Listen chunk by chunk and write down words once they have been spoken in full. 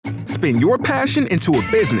Spin your passion into a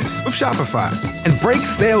business with Shopify and break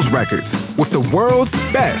sales records with the world's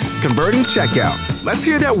best converting checkout. Let's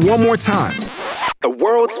hear that one more time. The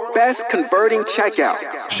world's best converting checkout.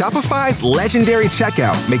 Shopify's legendary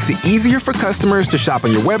checkout makes it easier for customers to shop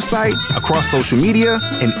on your website, across social media,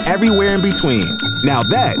 and everywhere in between. Now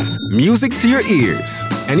that's music to your ears.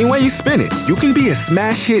 Any way you spin it, you can be a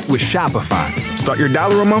smash hit with Shopify. Start your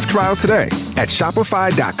 $1 a month trial today at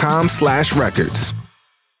shopify.com/records.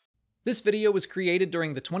 This video was created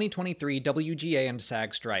during the 2023 WGA and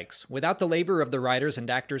SAG strikes. Without the labor of the writers and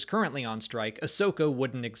actors currently on strike, Ahsoka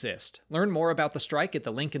wouldn't exist. Learn more about the strike at the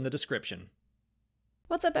link in the description.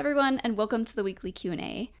 What's up, everyone, and welcome to the weekly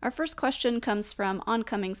Q&A. Our first question comes from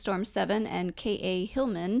Oncoming Storm 7 and K.A.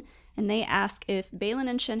 Hillman, and they ask if Baylan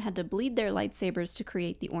and Shin had to bleed their lightsabers to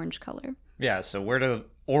create the orange color. Yeah, so where do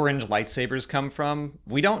orange lightsabers come from?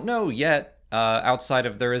 We don't know yet, outside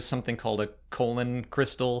of there is something called a colon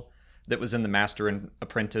crystal that was in the Master and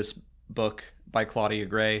Apprentice book by Claudia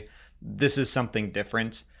Gray. This is something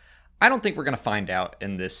different. I don't think we're going to find out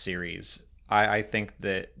in this series. I think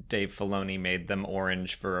that Dave Filoni made them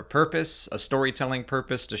orange for a purpose, a storytelling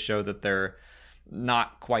purpose, to show that they're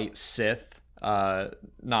not quite Sith,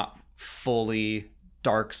 not fully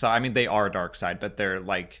dark side. I mean, they are dark side, but they're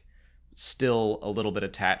like still a little bit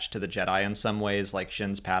attached to the Jedi in some ways, like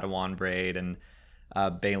Shin's Padawan braid, and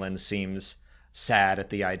Baylan seems sad at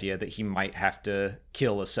the idea that he might have to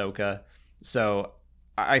kill Ahsoka. So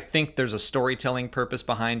I think there's a storytelling purpose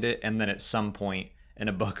behind it, and then at some point in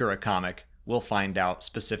a book or a comic, we'll find out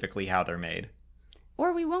specifically how they're made.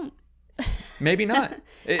 Or we won't. Maybe not.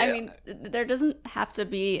 I mean, there doesn't have to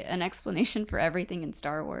be an explanation for everything in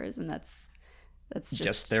Star Wars, and that's just...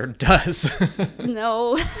 Yes, there does.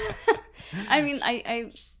 No. I mean,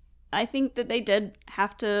 I think that they did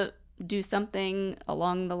have to do something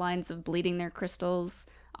along the lines of bleeding their crystals.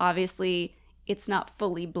 Obviously, it's not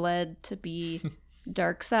fully bled to be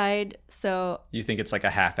dark side, so... You think it's like a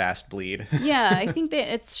half-assed bleed? Yeah, I think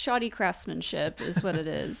that it's shoddy craftsmanship is what it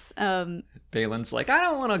is. Baylan's like, I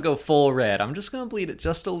don't want to go full red. I'm just going to bleed it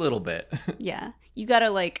just a little bit. Yeah, you gotta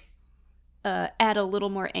like add a little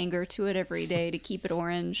more anger to it every day to keep it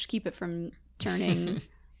orange, keep it from turning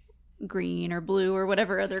green or blue or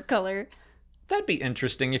whatever other color. That'd be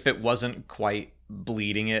interesting if it wasn't quite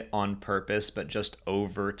bleeding it on purpose, but just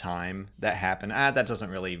over time that happened. That doesn't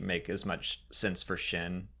really make as much sense for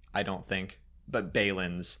Shin, I don't think. But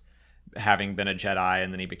Baylan's having been a Jedi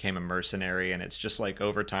and then he became a mercenary, and it's just like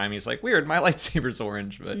over time he's like, weird, my lightsaber's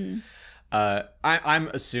orange. But I'm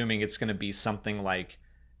assuming it's going to be something like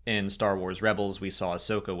in Star Wars Rebels, we saw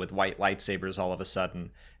Ahsoka with white lightsabers all of a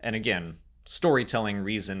sudden. And again, storytelling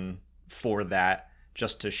reason for that,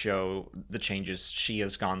 just to show the changes she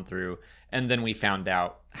has gone through. And then we found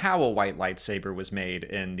out how a white lightsaber was made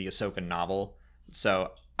in the Ahsoka novel.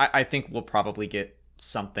 So I think we'll probably get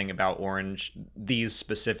something about orange, these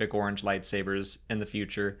specific orange lightsabers in the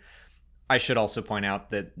future. I should also point out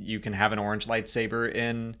that you can have an orange lightsaber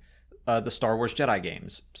in the Star Wars Jedi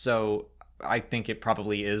games. So I think it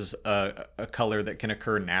probably is a color that can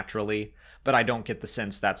occur naturally, but I don't get the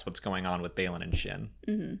sense that's what's going on with Baylan and Shin.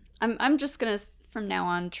 Mm-hmm. I'm just going to, from now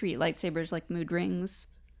on, treat lightsabers like mood rings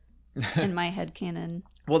in my headcanon.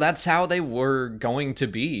 Well, that's how they were going to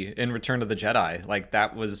be in Return of the Jedi. Like,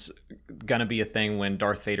 that was going to be a thing when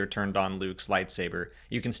Darth Vader turned on Luke's lightsaber.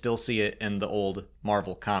 You can still see it in the old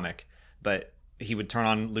Marvel comic, but he would turn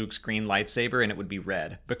on Luke's green lightsaber and it would be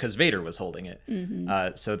red because Vader was holding it.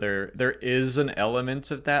 Mm-hmm. So there is an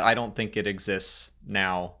element of that. I don't think it exists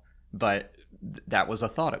now, but that was a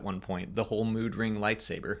thought at one point, the whole mood ring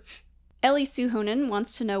lightsaber. Ellie Suhonen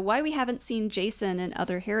wants to know why we haven't seen Jason in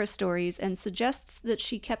other Hera stories and suggests that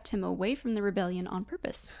she kept him away from the rebellion on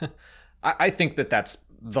purpose. I think that's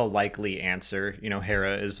the likely answer. You know,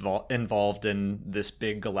 Hera is involved in this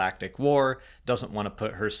big galactic war, doesn't want to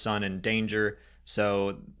put her son in danger,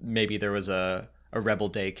 so maybe there was a rebel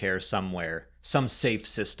daycare somewhere, some safe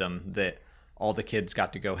system that all the kids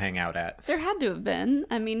got to go hang out at. There had to have been.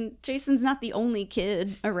 I mean, Jason's not the only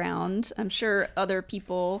kid around. I'm sure other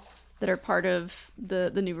people that are part of the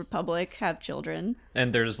New Republic have children.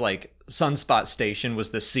 And there's like Sunspot Station was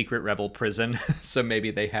the secret rebel prison, so maybe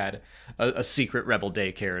they had a secret rebel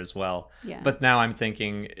daycare as well. Yeah. But now I'm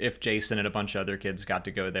thinking if Jason and a bunch of other kids got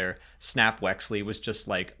to go there, Snap Wexley was just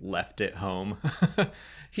like left at home.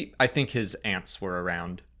 I think his aunts were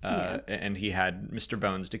around, and he had Mr.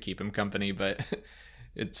 Bones to keep him company, but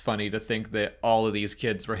it's funny to think that all of these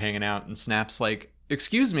kids were hanging out and Snap's like,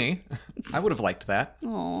 excuse me, I would have liked that.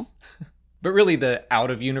 Aw. But really the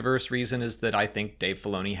out-of-universe reason is that I think Dave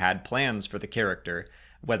Filoni had plans for the character.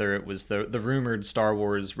 whether it was the rumored Star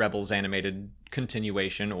Wars Rebels animated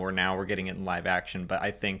continuation or now we're getting it in live action. But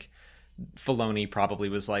I think Filoni probably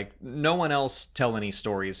was like, no one else tell any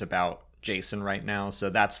stories about Jason right now, so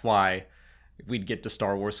that's why we'd get to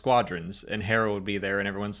Star Wars Squadrons and Hera would be there and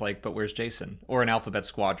everyone's like, but where's Jason? Or an Alphabet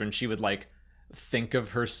Squadron, she would like think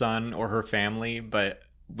of her son or her family, but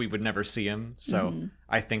we would never see him. So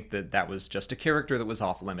I think that was just a character that was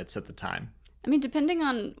off limits at the time. I mean, depending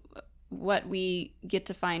on what we get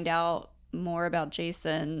to find out more about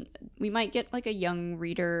Jason, we might get like a young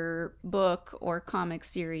reader book or comic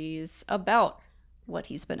series about what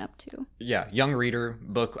he's been up to. Yeah, young reader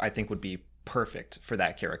book I think would be perfect for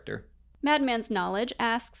that character. Madman's Knowledge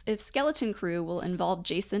asks if Skeleton Crew will involve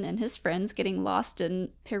Jason and his friends getting lost in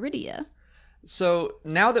Peridia. So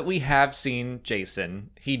now that we have seen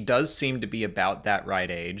Jason, he does seem to be about that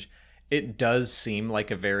right age. It does seem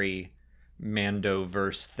like a very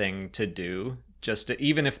Mandoverse thing to do.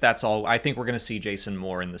 Even if that's all, I think we're going to see Jason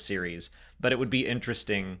more in the series. But it would be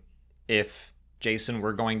interesting if Jason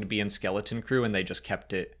were going to be in Skeleton Crew and they just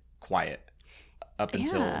kept it quiet up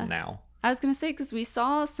until now. I was going to say, because we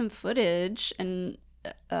saw some footage and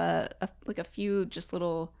like a few just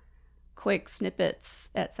little quick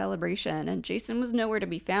snippets at Celebration, and Jason was nowhere to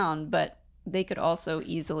be found, but they could also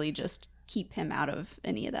easily just keep him out of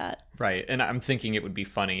any of that. Right, and I'm thinking it would be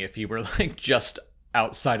funny if he were like just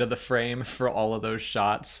outside of the frame for all of those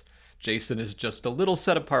shots. Jason is just a little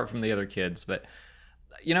set apart from the other kids, but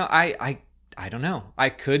you know, I don't know. I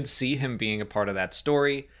could see him being a part of that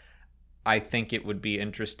story. I think it would be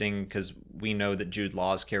interesting because we know that Jude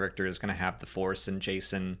Law's character is going to have the Force, and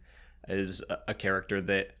Jason is a character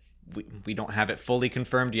that we don't have it fully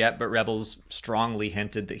confirmed yet, but Rebels strongly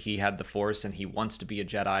hinted that he had the Force and he wants to be a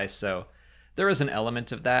Jedi, so there is an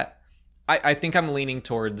element of that. I think I'm leaning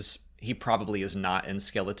towards he probably is not in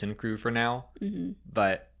Skeleton Crew for now,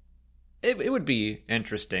 but it would be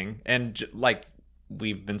interesting. And like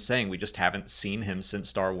we've been saying, we just haven't seen him since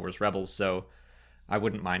Star Wars Rebels, so I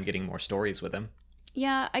wouldn't mind getting more stories with him.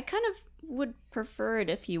 Yeah, I kind of would prefer it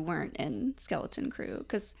if you weren't in Skeleton Crew,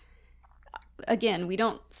 because again, we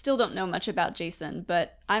still don't know much about Jason,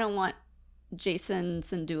 but I don't want Jason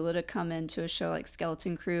Syndulla to come into a show like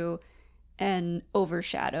Skeleton Crew and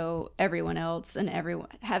overshadow everyone else and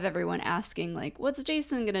have everyone asking like, what's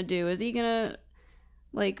Jason gonna do? Is he gonna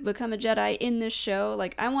like become a Jedi in this show?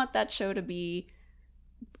 Like, I want that show to be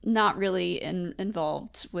not really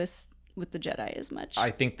involved with the Jedi as much.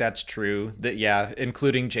 I think that's true. That yeah,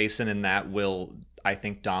 including Jason in that will, I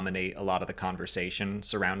think, dominate a lot of the conversation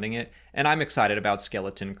surrounding it. And I'm excited about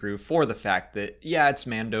Skeleton Crew for the fact that, yeah, it's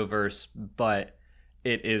Mandoverse, but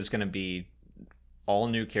it is going to be all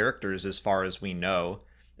new characters as far as we know,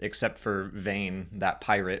 except for Vane, that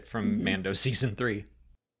pirate from Mando Season 3.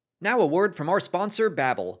 Now a word from our sponsor,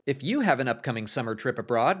 Babbel. If you have an upcoming summer trip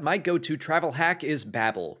abroad, my go-to travel hack is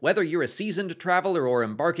Babbel. Whether you're a seasoned traveler or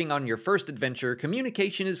embarking on your first adventure,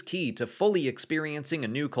 communication is key to fully experiencing a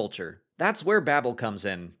new culture. That's where Babbel comes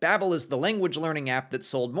in. Babbel is the language learning app that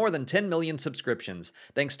sold more than 10 million subscriptions.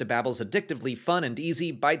 Thanks to Babbel's addictively fun and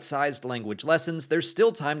easy, bite-sized language lessons, there's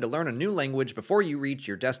still time to learn a new language before you reach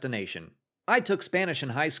your destination. I took Spanish in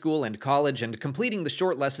high school and college, and completing the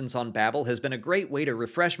short lessons on Babbel has been a great way to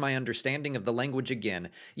refresh my understanding of the language again.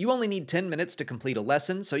 You only need 10 minutes to complete a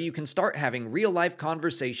lesson, so you can start having real-life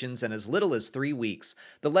conversations in as little as 3 weeks.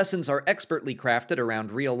 The lessons are expertly crafted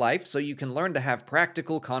around real life, so you can learn to have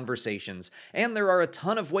practical conversations. And there are a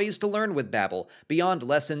ton of ways to learn with Babbel. Beyond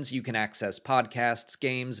lessons, you can access podcasts,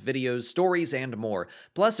 games, videos, stories, and more.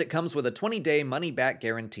 Plus, it comes with a 20-day money-back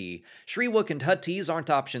guarantee. Shriwook and Huttese aren't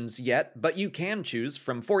options yet, but you can choose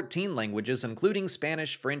from 14 languages, including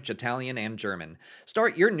Spanish, French, Italian, and German.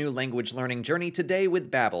 Start your new language learning journey today with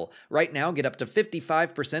Babbel. Right now, get up to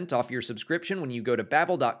 55% off your subscription when you go to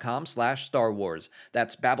babbel.com/Star Wars.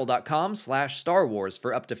 That's babbel.com/Star Wars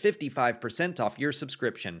for up to 55% off your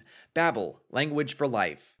subscription. Babbel, language for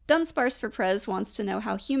life. Dunsparce for Prez wants to know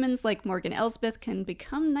how humans like Morgan Elsbeth can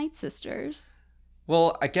become Night Sisters.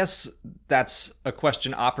 Well, I guess that's a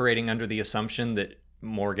question operating under the assumption that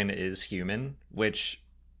Morgan is human, which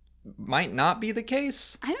might not be the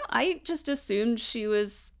case. I just assumed she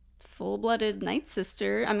was full-blooded Night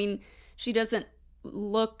Sister. I mean, she doesn't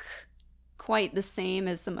look quite the same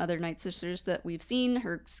as some other Night Sisters that we've seen.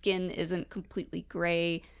 Her skin isn't completely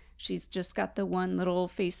gray. She's just got the one little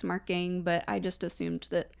face marking, but I just assumed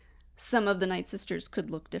that some of the Night Sisters could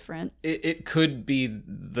look different. It could be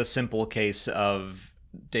the simple case of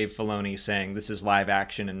Dave Filoni saying this is live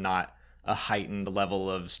action and not a heightened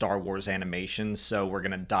level of Star Wars animation, so we're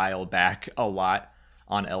going to dial back a lot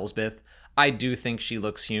on Elsbeth. I do think she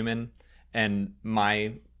looks human, And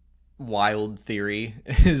my wild theory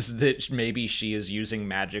is that maybe she is using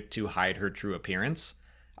magic to hide her true appearance.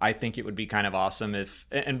 I think it would be kind of awesome if,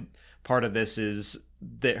 and part of this is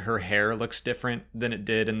that her hair looks different than it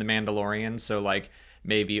did in The Mandalorian. So like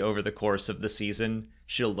maybe over the course of the season,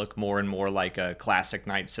 she'll look more and more like a classic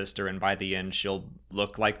Night Sister, and by the end she'll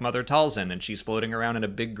look like Mother Talzin, and she's floating around in a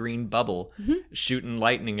big green bubble, shooting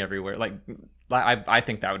lightning everywhere. Like, I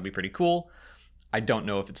think that would be pretty cool. I don't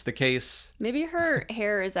know if it's the case. Maybe her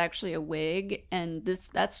hair is actually a wig, and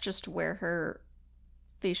that's just where her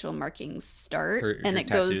facial markings start, and it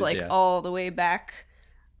tattoos, goes like all the way back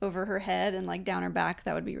over her head and like down her back.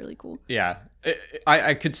 That would be really cool. Yeah.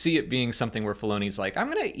 I could see it being something where Filoni's like,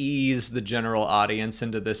 I'm going to ease the general audience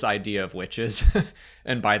into this idea of witches.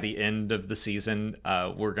 And by the end of the season,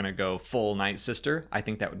 we're going to go full Night Sister. I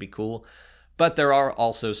think that would be cool. But there are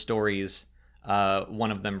also stories,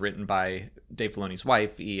 one of them written by Dave Filoni's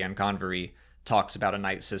wife, Anne Convery, talks about a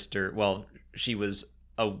Night Sister. Well, she was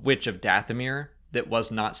a witch of Dathomir that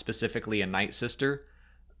was not specifically a Night Sister,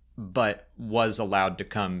 but was allowed to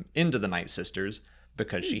come into the Night Sisters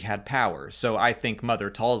because she had power. So I think Mother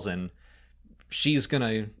Talzin, she's going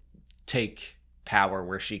to take power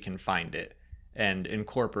where she can find it and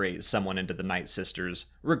incorporate someone into the Night Sisters,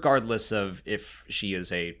 regardless of if she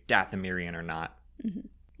is a Dathomirian or not. Mm-hmm.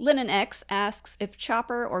 Lennon X asks if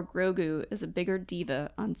Chopper or Grogu is a bigger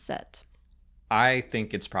diva on set. I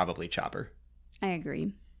think it's probably Chopper. I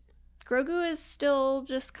agree. Grogu is still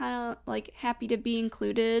just kind of like happy to be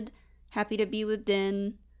included, happy to be with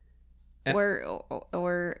Din,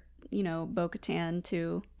 or you know, Bo-Katan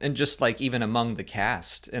too. And just like even among the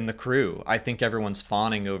cast and the crew, I think everyone's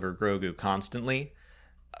fawning over Grogu constantly.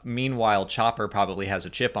 Meanwhile, Chopper probably has a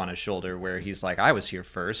chip on his shoulder where he's like, I was here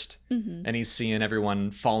first. Mm-hmm. And he's seeing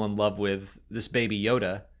everyone fall in love with this baby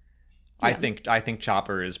Yoda. Yeah. I think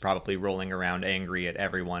Chopper is probably rolling around angry at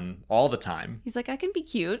everyone all the time. He's like, I can be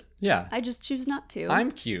cute. Yeah. I just choose not to.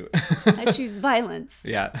 I'm cute. I choose violence.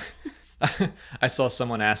 Yeah. I saw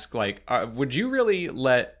someone ask, like, would you really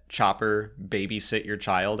let Chopper babysit your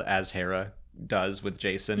child as Hera does with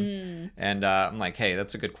Jason? And I'm like, hey,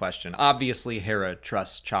 that's a good question. Obviously, Hera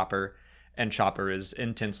trusts Chopper, and Chopper is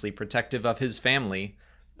intensely protective of his family.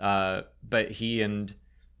 But he and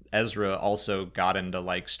Ezra also got into,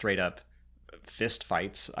 like, straight up fist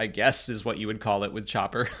fights, I guess is what you would call it with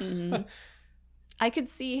Chopper. Mm-hmm. I could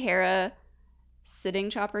see Hera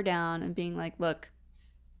sitting Chopper down and being like, look,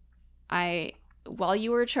 while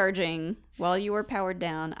you were charging, while you were powered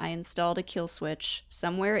down, I installed a kill switch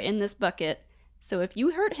somewhere in this bucket. So if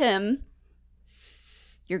you hurt him,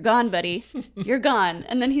 you're gone, buddy. You're gone.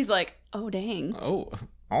 And then he's like, oh, dang. Oh,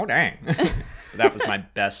 dang. That was my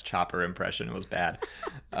best Chopper impression. It was bad.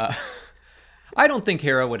 I don't think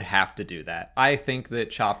Hera would have to do that. I think that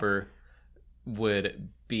Chopper would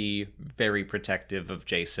be very protective of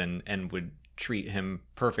Jason and would treat him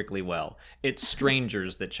perfectly well. It's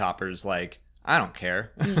strangers that Chopper's like, I don't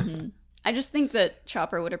care. Mm-hmm. I just think that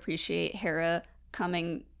Chopper would appreciate Hera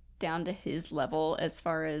coming down to his level as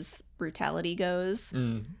far as brutality goes.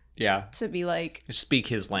 Yeah. To be like... speak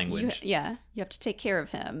his language. You have to take care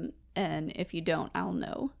of him. And if you don't, I'll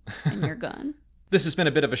know. And you're gone. This has been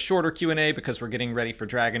a bit of a shorter Q&A because we're getting ready for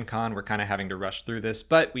Dragon Con. We're kind of having to rush through this,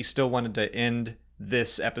 but we still wanted to end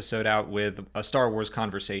this episode out with a Star Wars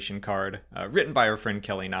conversation card written by our friend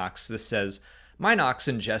Kelly Knox. This says, my Knox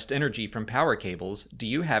ingest energy from power cables. Do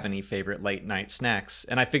you have any favorite late night snacks?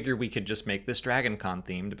 And I figure we could just make this Dragon Con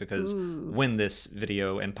themed because when this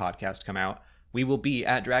video and podcast come out, we will be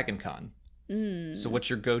at Dragon Con. So what's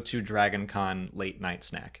your go-to Dragon Con late night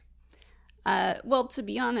snack? Well, to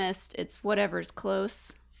be honest, it's whatever's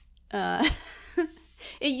close. It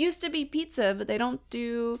used to be pizza, but they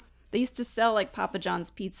used to sell like Papa John's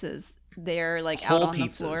pizzas there, like whole out on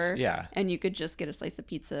pizzas, the floor. Yeah. And you could just get a slice of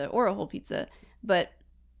pizza or a whole pizza. But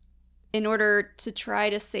in order to try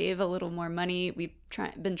to save a little more money, we've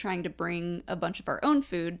been trying to bring a bunch of our own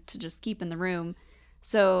food to just keep in the room.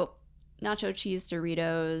 So nacho cheese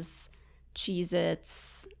Doritos,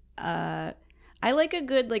 Cheez-Its, I like a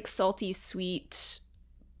good, like, salty, sweet,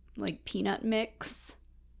 like, peanut mix.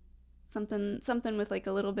 Something with, like,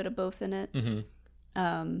 a little bit of both in it.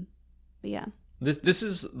 Mm-hmm. But yeah. This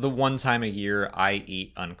is the one time a year I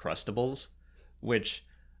eat Uncrustables, which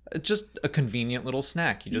is just a convenient little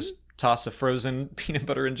snack. You just toss a frozen peanut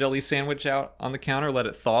butter and jelly sandwich out on the counter, let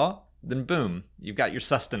it thaw, then boom, you've got your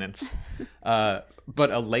sustenance. But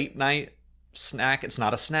a late night snack, it's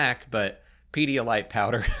not a snack, but... Pedialyte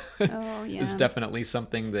powder is definitely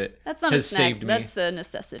something that that's not has a snack. saved me. That's a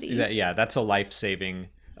necessity. That's a life-saving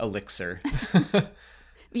elixir.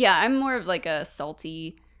 Yeah, I'm more of like a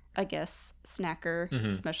salty I guess, snacker,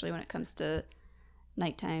 especially when it comes to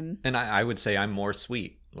nighttime. And I would say I'm more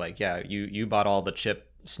sweet. Like, yeah, you bought all the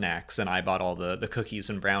chip snacks and I bought all the cookies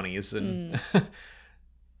and brownies. And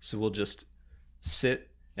so we'll just sit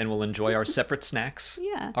and we'll enjoy our separate snacks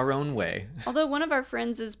our own way. Although one of our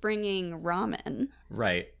friends is bringing ramen.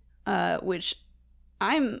 Right. Which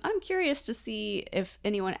I'm curious to see if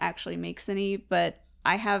anyone actually makes any, but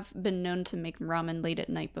I have been known to make ramen late at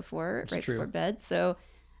night before, before bed, so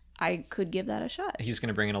I could give that a shot. He's going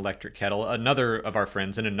to bring an electric kettle. Another of our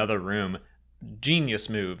friends in another room, genius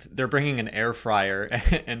move. They're bringing an air fryer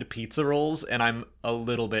and pizza rolls, and I'm a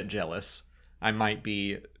little bit jealous. I might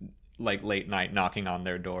be like late night knocking on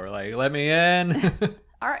their door, like, let me in.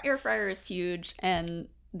 Our air fryer is huge, and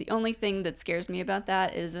the only thing that scares me about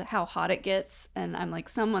that is how hot it gets, and I'm like,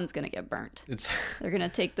 someone's gonna get burnt. They're gonna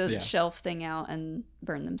take the shelf thing out and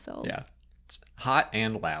burn themselves. Yeah, it's hot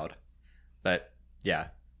and loud, but yeah,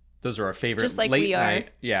 those are our favorite. Just like late we are night,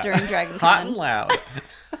 during DragonCon. Hot and loud.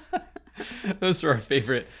 Those are our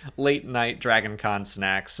favorite late night DragonCon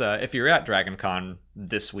snacks. If you're at DragonCon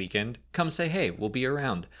this weekend, come say hey. We'll be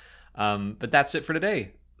around. But that's it for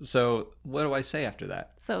today. So what do I say after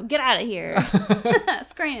that? So get out of here.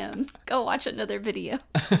 Scram. Go watch another video.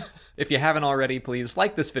 If you haven't already, please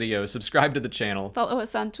like this video, subscribe to the channel. Follow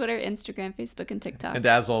us on Twitter, Instagram, Facebook, and TikTok. And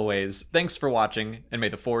as always, thanks for watching, and may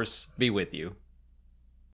the Force be with you.